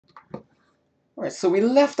Alright, so we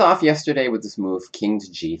left off yesterday with this move, king to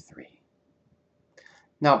g3.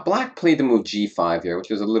 Now, black played the move g5 here, which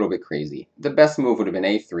was a little bit crazy. The best move would have been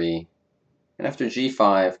a3, and after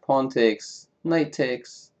g5, pawn takes, knight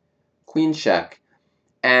takes, queen check,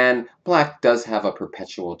 and black does have a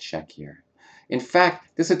perpetual check here. In fact,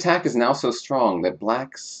 this attack is now so strong that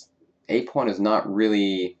black's a-pawn is not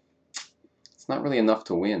really enough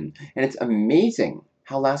to win. And it's amazing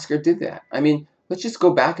how Lasker did that. I mean, let's just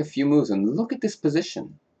go back a few moves and look at this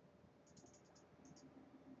position.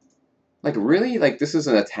 Like, really? Like, this is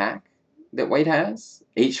an attack that white has?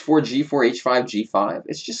 h4, g4, h5, g5?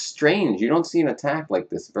 It's just strange. You don't see an attack like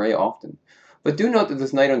this very often. But do note that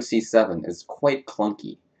this knight on c7 is quite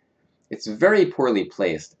clunky. It's very poorly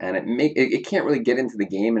placed, and it can't really get into the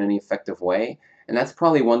game in any effective way, and that's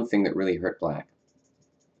probably one thing that really hurt black.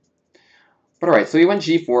 But alright, so he went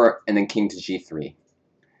g4 and then king to g3.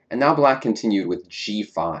 And now black continued with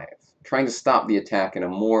g5, trying to stop the attack in a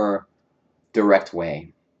more direct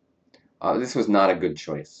way. This was not a good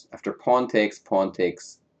choice. After pawn takes,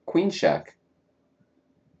 queen check,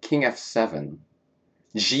 king f7,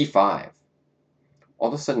 g5. All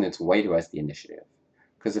of a sudden it's white who has the initiative.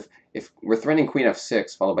 Because if we're threatening queen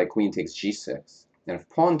f6, followed by queen takes g6, and if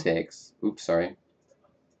pawn takes, oops, sorry,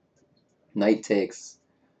 knight takes,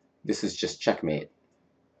 this is just checkmate.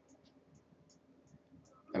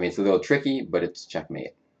 I mean, it's a little tricky, but it's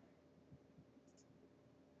checkmate.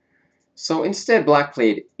 So instead, black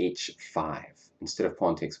played h5. Instead of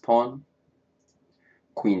pawn takes pawn,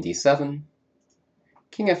 queen d7,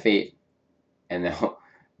 king f8, and now,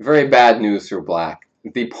 very bad news for black.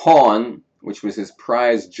 The pawn, which was his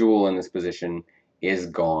prized jewel in this position, is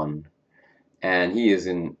gone. And he is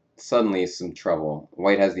in suddenly some trouble.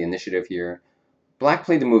 White has the initiative here. Black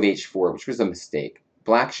played the move h4, which was a mistake.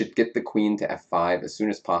 Black should get the queen to f5 as soon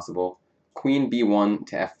as possible. Queen b1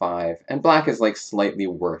 to f5, and black is like slightly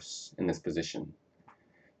worse in this position.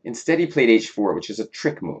 Instead he played h4, which is a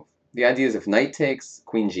trick move. The idea is if knight takes,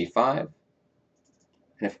 queen g5, and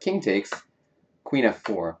if king takes, queen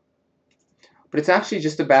f4. But it's actually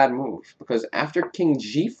just a bad move, because after king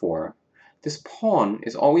g4, this pawn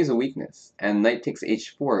is always a weakness, and knight takes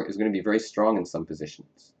h4 is going to be very strong in some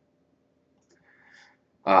positions.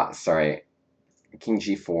 Sorry, king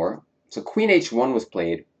g4. So queen h1 was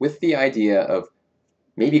played with the idea of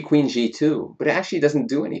maybe queen g2, but it actually doesn't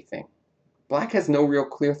do anything. Black has no real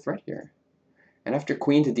clear threat here. And after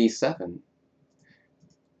queen to d7,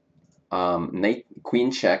 knight,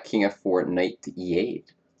 queen check, king f4, knight to e8.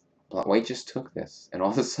 White just took this, and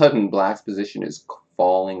all of a sudden black's position is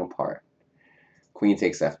falling apart. Queen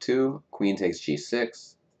takes f2, queen takes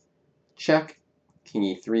g6, check, king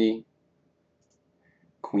e3,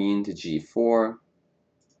 queen to g4,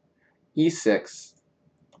 e6,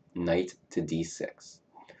 knight to d6.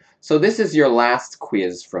 So this is your last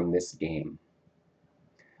quiz from this game.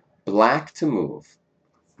 Black to move.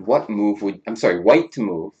 What move would, I'm sorry, white to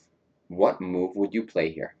move. What move would you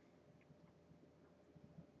play here?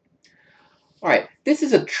 Alright, this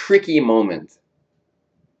is a tricky moment.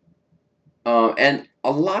 And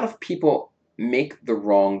a lot of people make the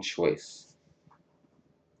wrong choice.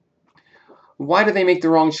 Why do they make the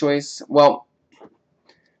wrong choice? Well,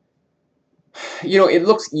 you know, it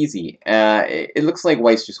looks easy. It looks like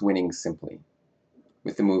white's just winning simply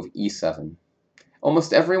with the move e7.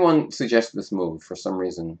 Almost everyone suggested this move for some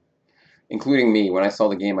reason, including me. When I saw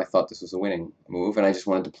the game, I thought this was a winning move, and I just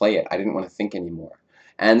wanted to play it. I didn't want to think anymore.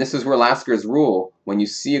 And this is where Lasker's rule, when you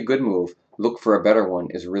see a good move, look for a better one,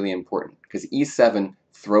 is really important, because e7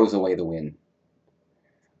 throws away the win.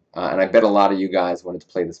 And I bet a lot of you guys wanted to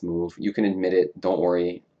play this move. You can admit it. Don't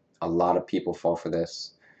worry. A lot of people fall for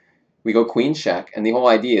this. We go queen check, and the whole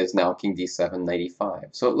idea is now king d7, knight e5.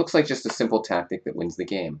 So it looks like just a simple tactic that wins the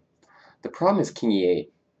game. The problem is king e8.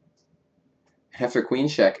 After queen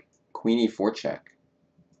check, queen e4 check.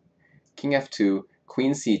 King f2,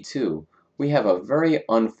 queen c2. We have a very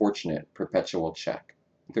unfortunate perpetual check.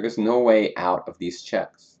 There is no way out of these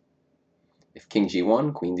checks. If king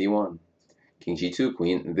g1, queen d1. King g2,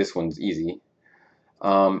 queen, this one's easy.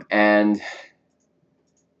 And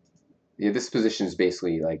yeah, this position is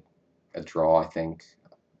basically like a draw, I think.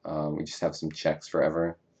 We just have some checks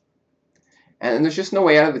forever. And there's just no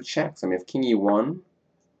way out of the checks. I mean, if king e1,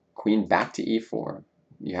 queen back to e4,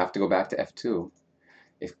 you have to go back to f2.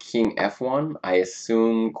 If king f1, I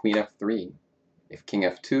assume queen f3. If king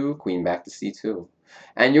f2, queen back to c2.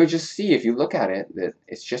 And you'll just see, if you look at it, that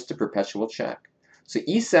it's just a perpetual check. So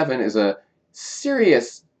e7 is a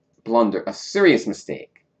serious blunder, a serious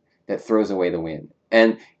mistake that throws away the win.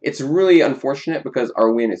 And it's really unfortunate because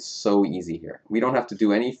our win is so easy here. We don't have to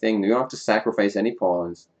do anything. We don't have to sacrifice any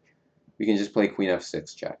pawns. we can just play queen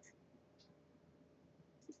f6 check.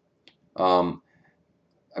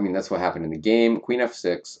 I mean, that's what happened in the game. Queen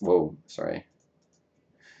f6. Whoa, sorry.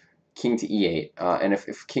 King to e8. And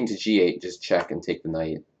if king to g8, just check and take the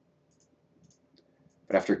knight.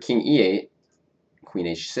 But after king e8, queen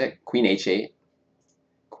h6, queen h8,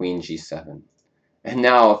 queen g7. And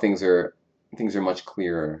now things are much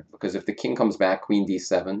clearer, because if the king comes back, queen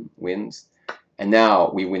d7 wins. And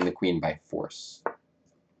now we win the queen by force.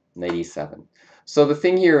 Knight e7. So the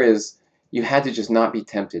thing here is, you had to just not be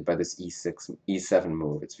tempted by this e6, e7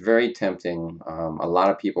 move. It's very tempting. A lot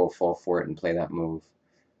of people fall for it and play that move.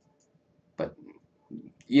 But,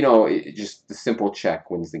 you know, just the simple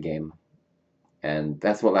check wins the game. And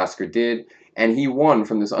that's what Lasker did. And he won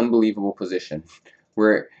from this unbelievable position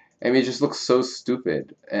where, I mean, it just looks so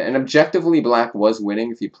stupid. And objectively, Black was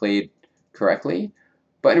winning if he played correctly.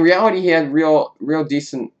 But in reality, he had real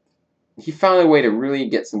decent... He found a way to really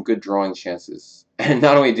get some good drawing chances. And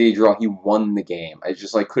not only did he draw, he won the game. I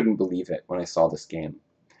just couldn't believe it when I saw this game.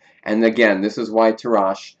 And again, this is why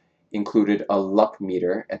Tarrasch included a luck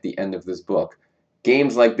meter at the end of this book.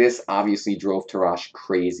 Games like this obviously drove Tarrasch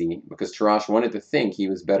crazy, because Tarrasch wanted to think he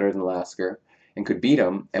was better than Lasker and could beat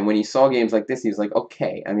him. And when he saw games like this, he was like,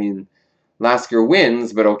 okay, I mean, Lasker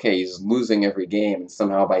wins, but okay, he's losing every game, and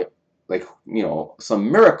somehow by, like, you know,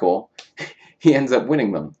 some miracle, he ends up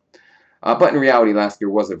winning them. But in reality,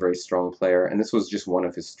 Lasker was a very strong player, and this was just one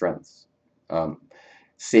of his strengths,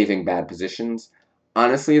 saving bad positions.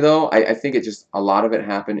 Honestly, though, I think a lot of it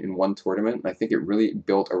happened in one tournament, and I think it really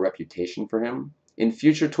built a reputation for him. In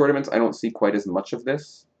future tournaments, I don't see quite as much of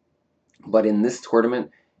this, but in this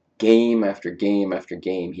tournament, game after game after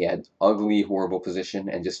game, he had ugly, horrible position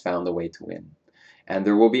and just found a way to win. And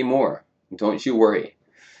there will be more. Don't you worry.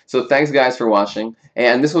 So thanks, guys, for watching.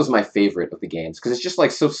 And this was my favorite of the games, because it's just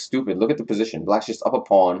like so stupid. Look at the position. Black's just up a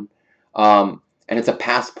pawn, and it's a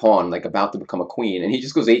passed pawn, like about to become a queen. And he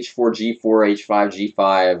just goes h4, g4, h5,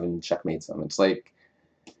 g5, and checkmates him. It's like,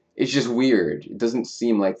 it's just weird. It doesn't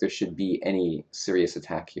seem like there should be any serious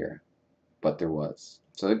attack here, but there was.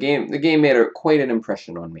 So the game made quite an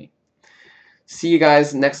impression on me. See you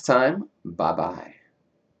guys next time. Bye-bye.